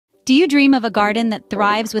Do you dream of a garden that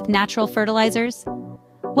thrives with natural fertilizers?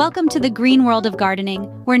 Welcome to the green world of gardening,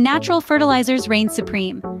 where natural fertilizers reign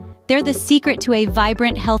supreme. They're the secret to a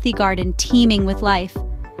vibrant, healthy garden teeming with life.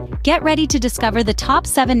 Get ready to discover the top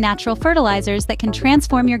 7 natural fertilizers that can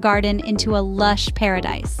transform your garden into a lush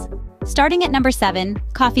paradise. Starting at number 7,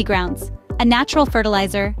 coffee grounds. A natural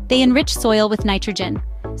fertilizer, they enrich soil with nitrogen.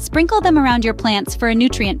 Sprinkle them around your plants for a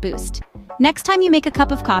nutrient boost. Next time you make a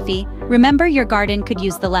cup of coffee, remember your garden could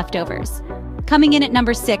use the leftovers. Coming in at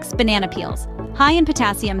number 6, banana peels. High in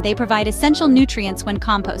potassium, they provide essential nutrients when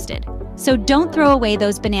composted. So don't throw away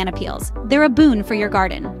those banana peels. They're a boon for your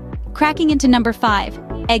garden. Cracking into number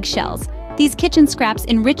 5, eggshells. These kitchen scraps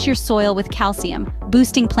enrich your soil with calcium,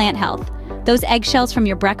 boosting plant health. Those eggshells from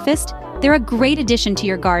your breakfast, they're a great addition to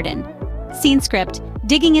your garden. Scene script.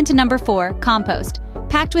 Digging into number 4, compost.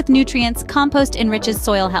 Packed with nutrients, compost enriches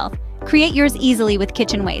soil health. Create yours easily with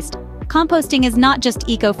kitchen waste. Composting is not just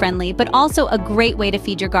eco-friendly, but also a great way to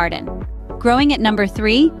feed your garden. Growing at number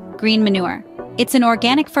 3, green manure. It's an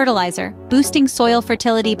organic fertilizer, boosting soil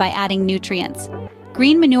fertility by adding nutrients.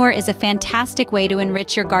 Green manure is a fantastic way to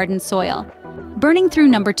enrich your garden soil. Burning through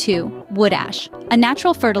number 2, wood ash. A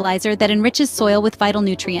natural fertilizer that enriches soil with vital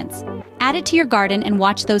nutrients. Add it to your garden and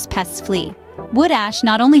watch those pests flee. Wood ash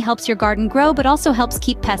not only helps your garden grow, but also helps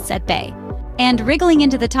keep pests at bay. And wriggling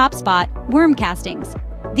into the top spot, worm castings.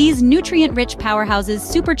 These nutrient-rich powerhouses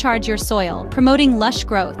supercharge your soil, promoting lush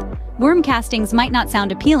growth. Worm castings might not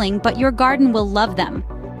sound appealing, but your garden will love them.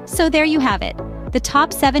 So there you have it, the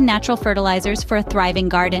top 7 natural fertilizers for a thriving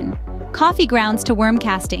garden. Coffee grounds to worm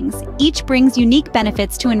castings, each brings unique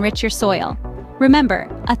benefits to enrich your soil. Remember,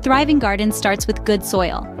 a thriving garden starts with good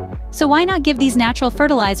soil. So why not give these natural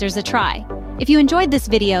fertilizers a try? If you enjoyed this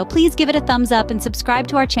video, please give it a thumbs up and subscribe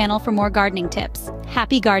to our channel for more gardening tips.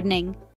 Happy gardening!